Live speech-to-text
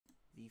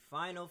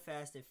final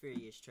Fast and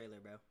Furious trailer,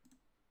 bro.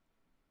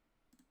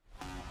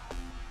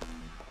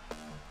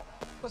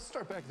 Let's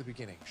start back at the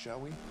beginning, shall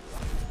we?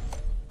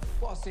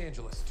 Los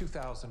Angeles,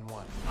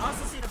 2001. I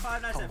also see the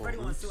Five Nights at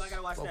Freddy's ones too. I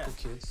gotta watch local that.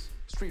 Kids,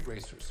 street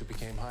racers who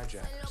became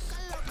hijackers.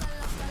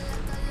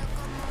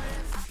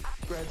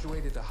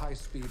 Graduated to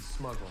high-speed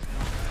smuggling.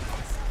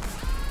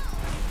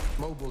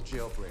 Mobile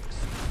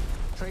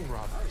jailbreaks. Train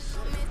robberies.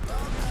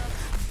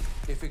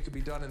 If it could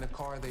be done in a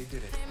car, they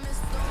did it.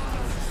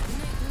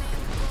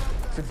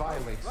 If it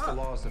violates the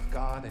laws of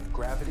God and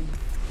gravity,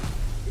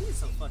 He's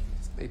so fucking.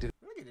 they did it.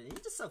 Look at it.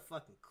 He's just so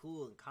fucking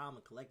cool and calm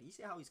and collected. You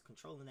see how he's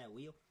controlling that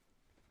wheel?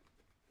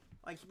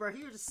 Like, bro,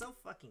 he was just so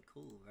fucking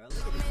cool, bro. Look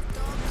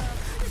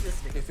at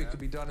this nigga, If it bro. could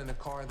be done in a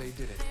car, they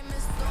did it.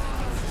 That's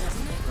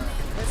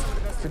some of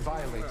the best If it things in the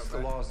violates world, the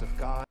bro. laws of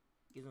God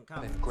Gives him and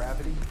confidence.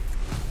 gravity,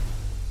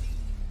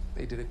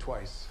 they did it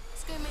twice.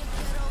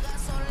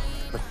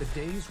 But the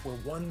days where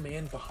one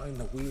man behind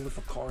the wheel of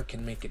a car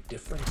can make a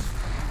difference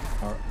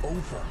are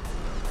over.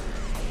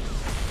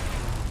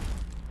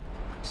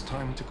 It's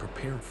time to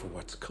prepare for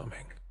what's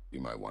coming.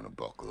 You might want to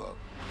buckle up.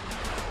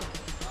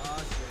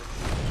 Oh shit.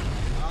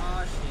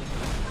 Oh shit.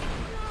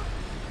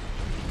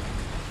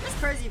 It's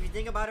crazy if you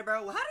think about it,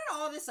 bro. How did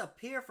all this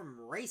appear from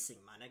racing,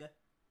 my nigga?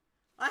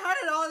 Like, how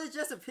did all this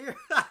just appear?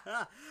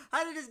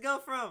 How did this go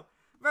from...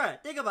 Bro,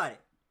 think about it.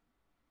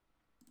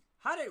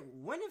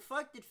 When the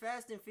fuck did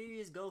Fast and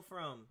Furious go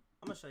from...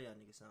 I'm gonna show y'all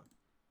niggas something.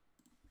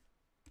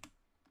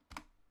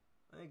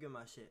 Let me get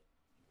my shit.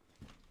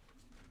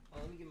 Oh,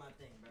 let me get my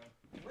thing, bro.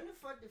 When the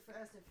fuck did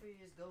Fast and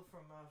Furious go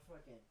from my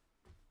fucking...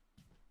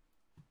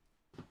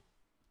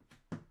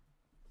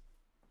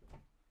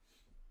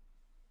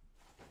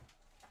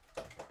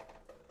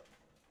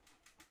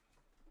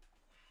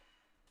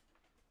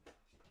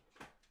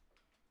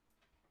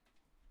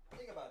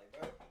 Think about it,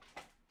 bro.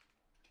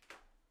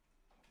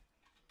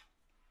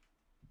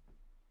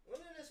 When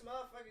did this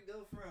motherfucker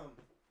go from...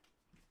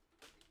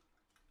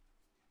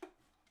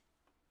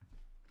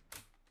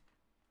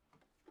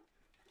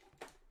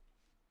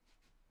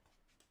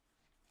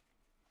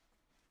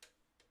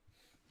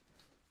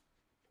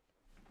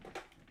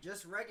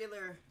 just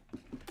regular,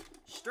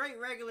 straight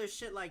regular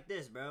shit like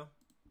this, bro.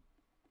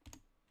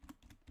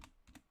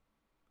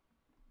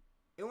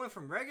 It went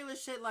from regular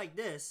shit like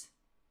this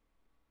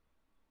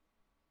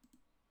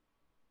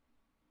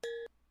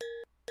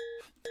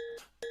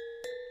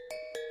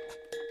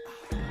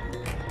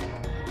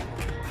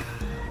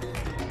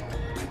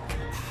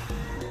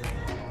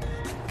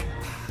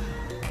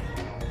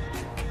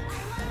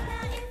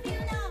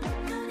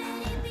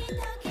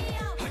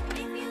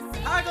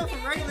how I go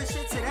from regular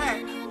shit to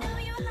that?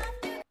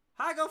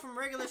 How I go from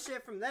regular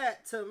shit from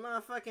that to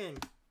motherfucking...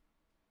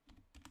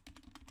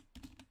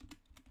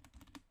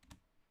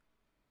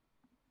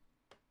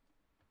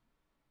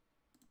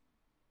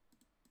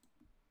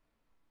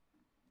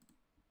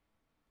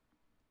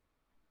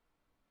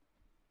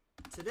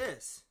 to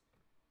this?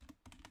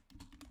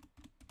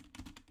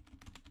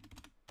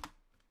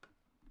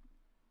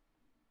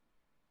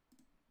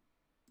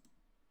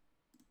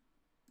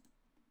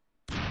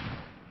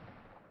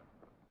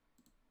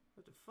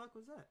 What the fuck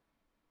was that?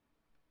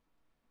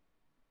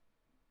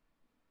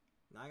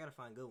 Now I gotta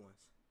find good ones.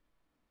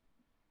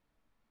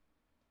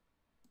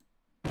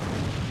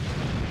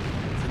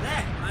 So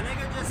that, my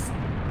nigga, just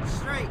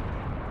straight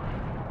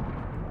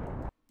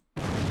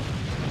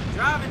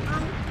driving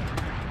through,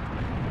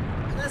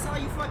 and that's all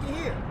you fucking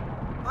hear.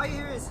 All you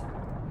hear is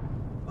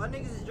all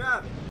niggas is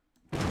driving.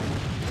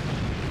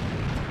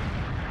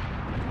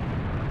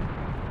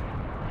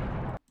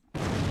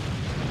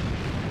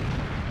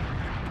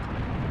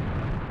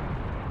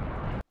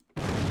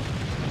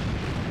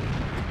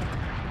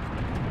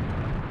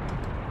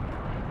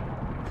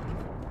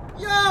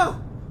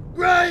 Yo!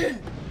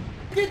 Brian!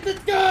 Get the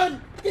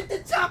gun! Get the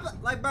chopper!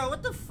 Like, bro,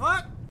 what the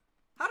fuck?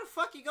 How the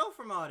fuck you go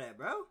from all that,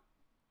 bro?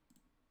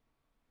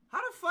 How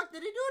the fuck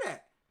did he do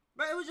that?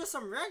 Bro, it was just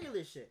some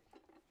regular shit.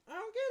 I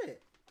don't get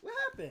it. What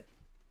happened?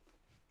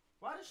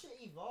 Why did shit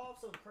evolve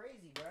so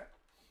crazy, bro?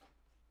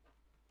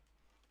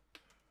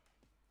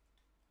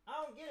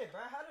 I don't get it,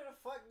 bro. How did the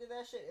fuck did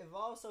that shit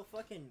evolve so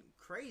fucking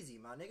crazy,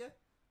 my nigga?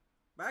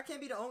 But I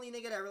can't be the only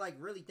nigga that like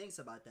really thinks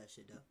about that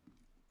shit, though.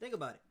 Think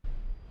about it.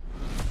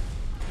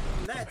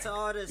 From that to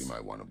all this. You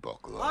might want to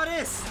buckle up. All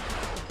this.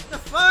 The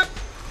fuck?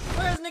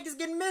 Where's niggas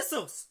getting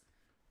missiles?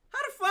 How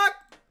the fuck?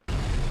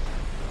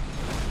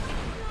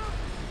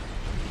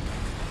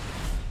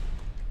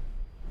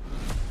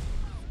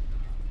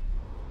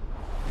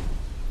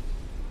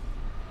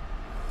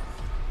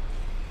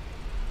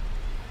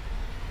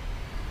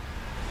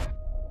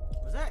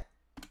 What's that?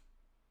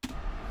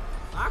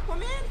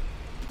 Aquaman?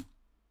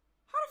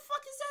 How the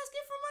fuck his ass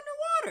get from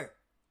underwater?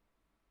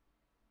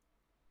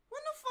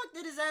 When the fuck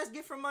did his ass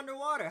get from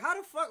underwater? How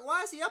the fuck?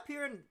 Why is he up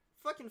here and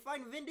fucking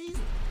fighting Vin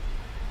Diesel?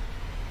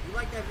 You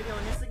like that video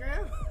on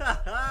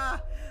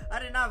Instagram? I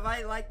did not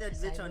like that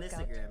bitch on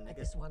Instagram, nigga.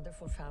 This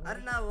wonderful family. I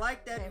did not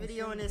like that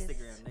video on Everything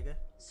is Instagram, nigga.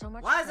 So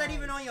much Why is that pride.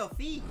 even on your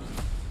feed?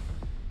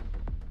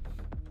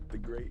 The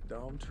great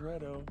Dom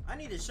Toretto. I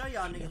need to show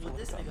y'all niggas what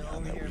this nigga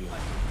over here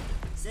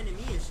fucking sending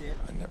me and shit.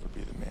 I'd never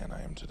be the man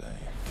I am today.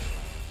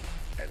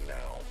 And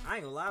now, I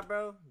ain't gonna lie,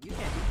 bro. You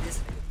can't beat this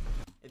nigga.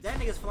 If that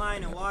nigga's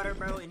flying in water,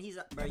 bro, and he's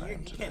you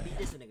can't beat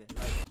this nigga.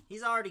 Like,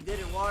 he's already good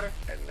in water.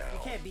 and now, You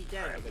can't beat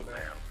that I am nigga, the bro.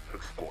 man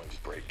who's going to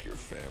break your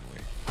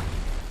family.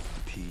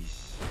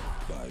 Piece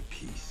by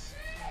piece.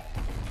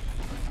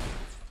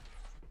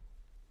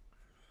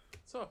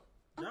 What's up?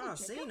 John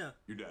Cena.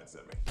 Your dad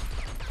sent me.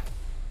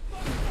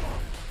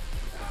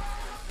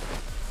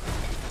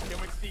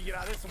 Can't wait to see you get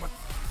out of this one.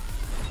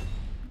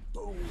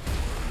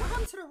 What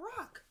happened to The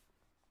Rock?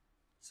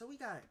 So we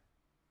got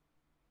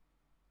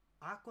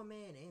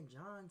Aquaman and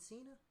John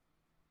Cena?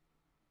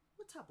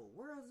 What type of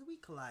worlds are we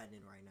colliding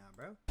in right now,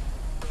 bro?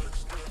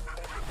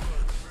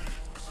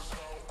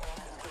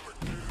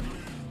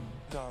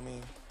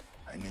 Tommy,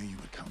 I knew you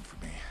would come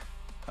for me.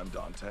 I'm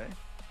Dante.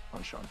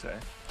 Enchanté.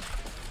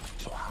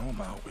 So how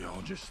about we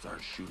all just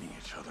start shooting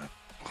each other?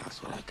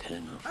 That's what I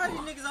couldn't afford. How do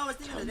you niggas always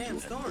think of the damn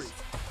stories?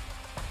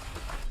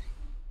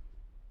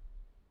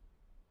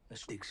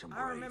 Let's dig some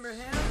I remember him.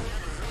 He was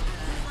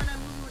in that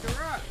movie with The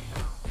Rock.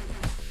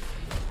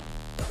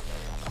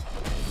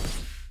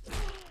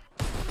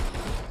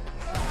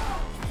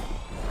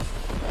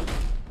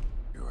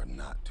 You are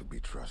not to be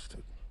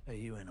trusted. Hey,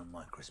 you ain't on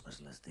my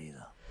Christmas list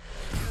either.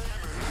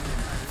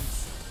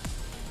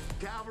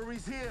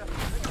 Cavalry's here.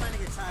 Look at my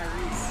nigga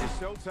Tyrese. It's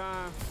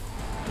showtime.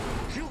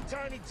 Shoot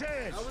Tiny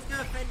Tej! Oh, what's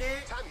good,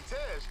 Fended? Tiny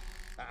Tej.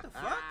 What the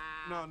fuck?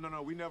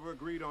 No. We never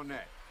agreed on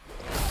that.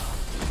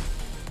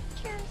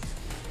 Cheers.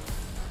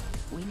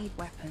 We need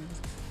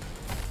weapons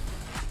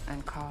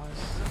and cars.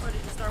 Somebody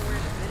just start wearing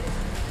a fitted.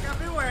 Nigga, I've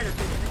been wearing a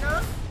fitted,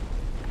 nigga.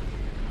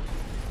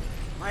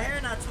 My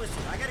hair not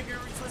twisted. I gotta get it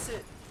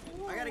retwisted.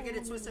 I gotta get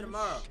it twisted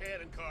tomorrow.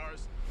 Cannon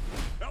cars.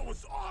 That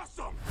was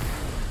awesome!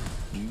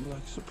 Do you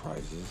like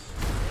surprises?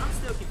 I'm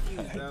still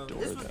confused, I bro. adore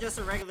This was that. just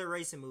a regular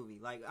racing movie.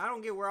 Like, I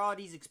don't get where all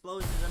these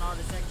explosions and all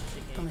this extra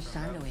shit How came much from,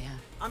 time bro. do we have?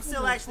 I'm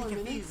still actually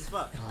confused as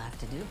fuck. It'll have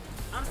to do.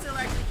 I'm still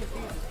actually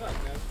confused as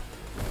fuck, bro.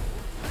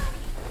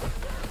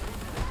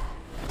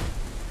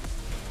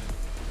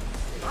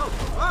 Oh,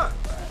 fuck!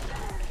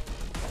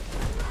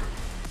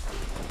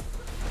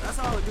 That's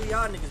how I would do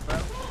y'all niggas, bro.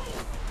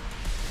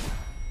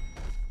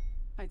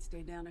 I'd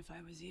stay down if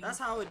I was you. That's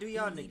how I would do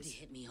y'all You need to niggas.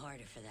 hit me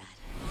harder for that.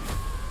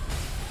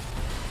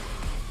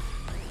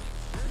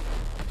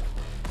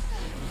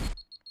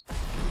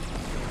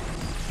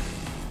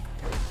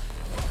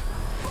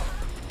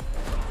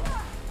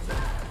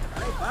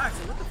 I ain't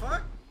boxing, what the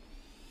fuck?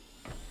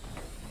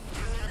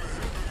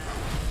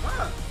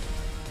 Fuck!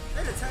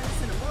 They done turned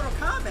this into Mortal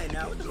Kombat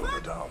now, what the Game's over,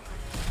 fuck? Dom.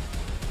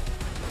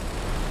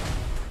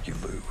 You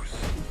lose.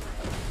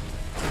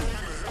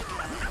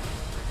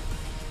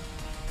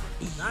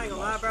 I ain't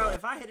gonna lie, bro.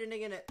 If I hit a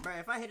nigga in the, bro,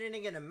 if I hit a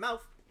nigga in the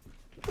mouth,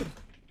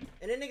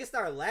 and the nigga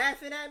start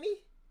laughing at me,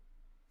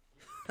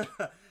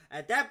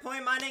 at that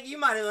point, my nigga, you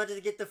might as well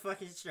just get the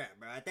fucking strap,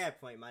 bro. At that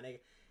point, my nigga,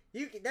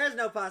 there's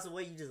no possible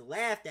way you just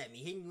laughed at me,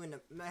 hitting you in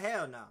the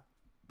hell no.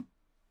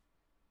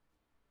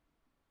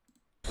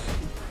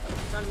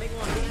 Trying to make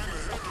one beat,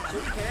 so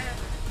we can.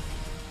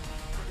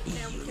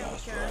 We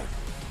can.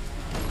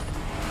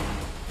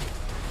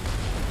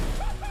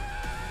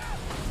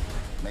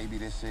 Maybe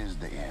this is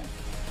the end.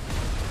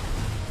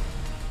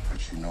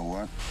 But you know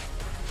what?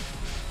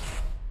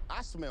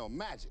 I smell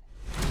magic.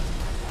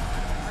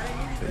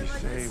 They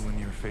say when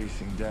you're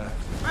facing death,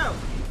 Bro,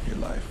 your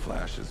life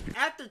flashes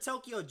after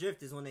Tokyo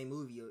Drift is when they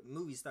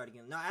movies started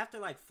getting. No, after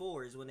like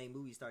 4 is when they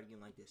movies started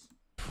getting like this.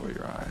 before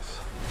your eyes.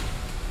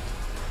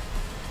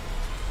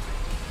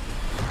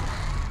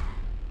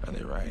 Are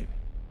they right?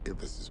 If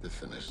this is the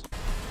finish.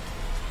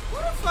 Who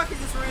the fuck is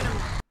this random?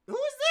 Who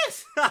is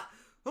this?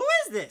 Who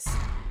is this?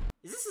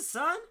 Is this his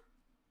son?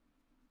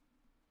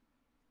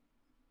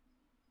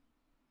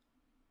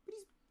 But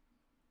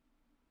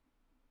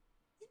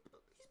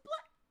he's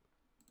black.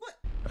 What?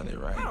 Are they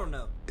right? I don't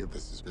know. If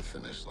this is the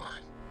finish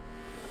line,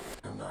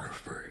 I'm not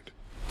afraid.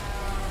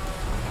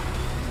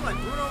 He's like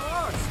Bruno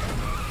Mars.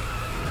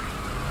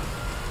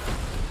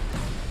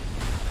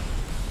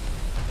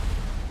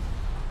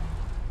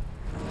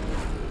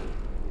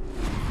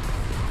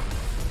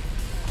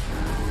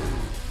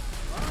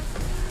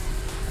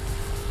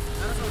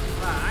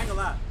 I ain't gonna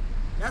lie.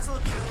 That's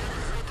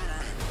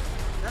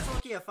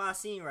low-key a fire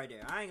scene right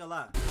there. I ain't gonna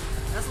lie.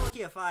 That's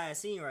low-key a fire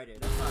scene right there.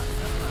 That's fine.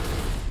 That's fine.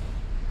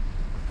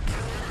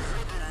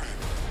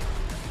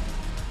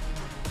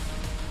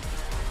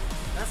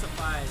 That's a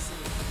fire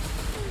scene.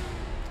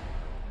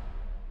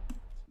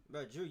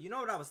 Bro, Drew, you know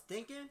what I was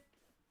thinking?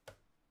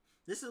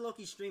 This is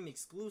low-key stream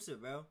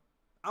exclusive, bro.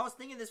 I was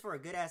thinking this for a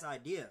good-ass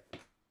idea.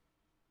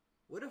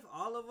 What if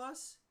all of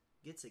us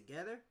get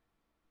together?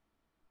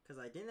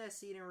 Because I didn't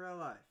see it in real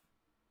life.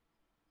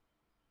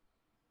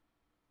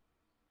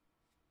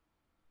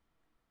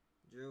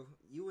 Drew,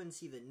 you wouldn't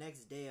see the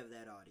next day of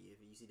that audio if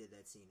you did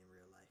that scene in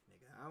real life,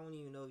 nigga. I don't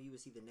even know if you would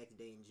see the next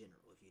day in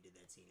general if you did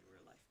that scene in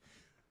real life.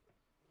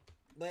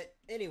 But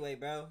anyway,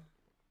 bro.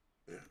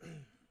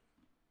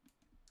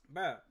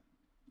 Bro.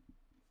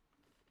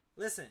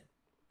 listen.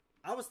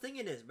 I was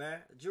thinking this, bruh.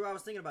 Drew, I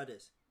was thinking about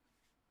this.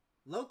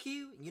 Low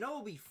key, you know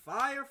what would be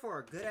fire for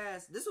a good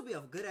ass... This would be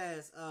a good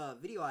ass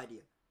video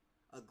idea.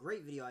 A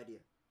great video idea.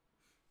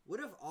 What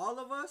if all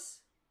of us...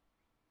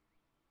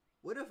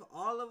 I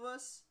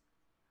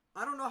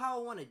don't know how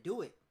I want to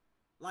do it.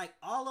 Like,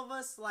 all of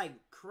us, like,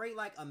 create,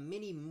 like, a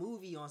mini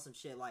movie on some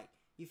shit. Like,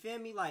 you feel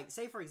me? Like,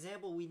 say, for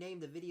example, we name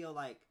the video,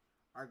 like,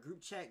 our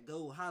group chat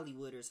Go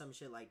Hollywood or some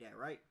shit like that,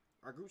 right?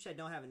 Our group chat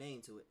don't have a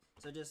name to it.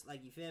 So, just,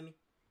 like, you feel me?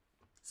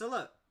 So,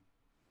 look.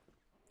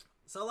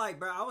 So, like,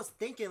 bro, I was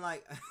thinking,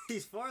 like,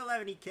 he's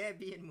 4'11", he can't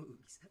be in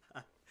movies.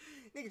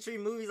 Nigga treat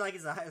movies like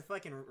it's a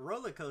fucking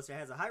roller coaster,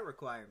 has a height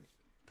requirement.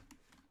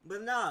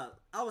 But, nah,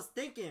 I was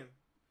thinking,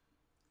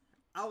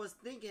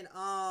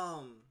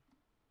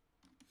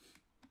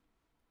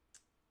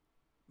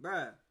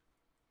 bruh,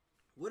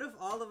 what if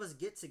all of us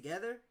get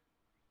together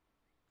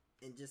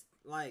and just,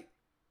 like,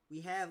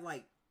 we have,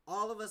 like,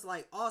 all of us,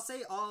 like,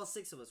 say all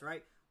 6 of us,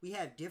 right? We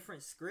have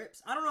different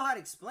scripts. I don't know how to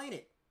explain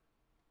it.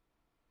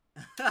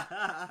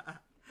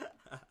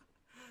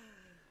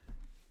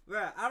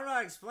 Bruh, I don't know how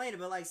to explain it,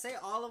 but, like, say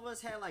all of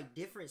us had, like,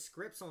 different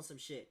scripts on some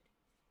shit.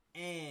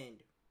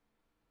 And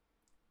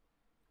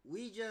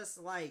we just,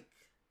 like,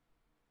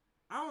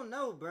 I don't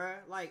know, bruh.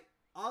 Like,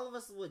 all of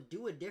us would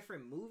do a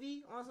different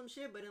movie on some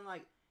shit, but then,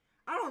 like,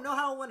 I don't know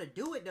how I want to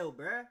do it, though,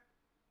 bruh.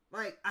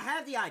 Like, I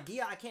have the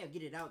idea, I can't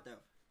get it out, though.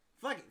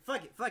 Fuck it.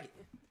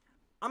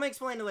 I'm gonna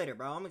explain it later,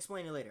 bro. I'm gonna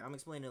explain it later.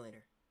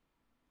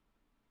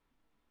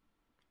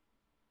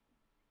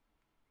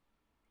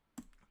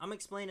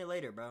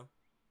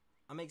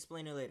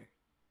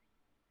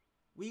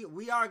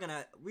 We are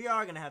gonna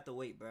have to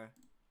wait, bro.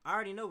 I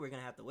already know we're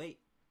gonna have to wait.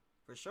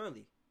 For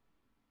surely.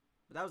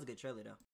 But that was a good trailer, though.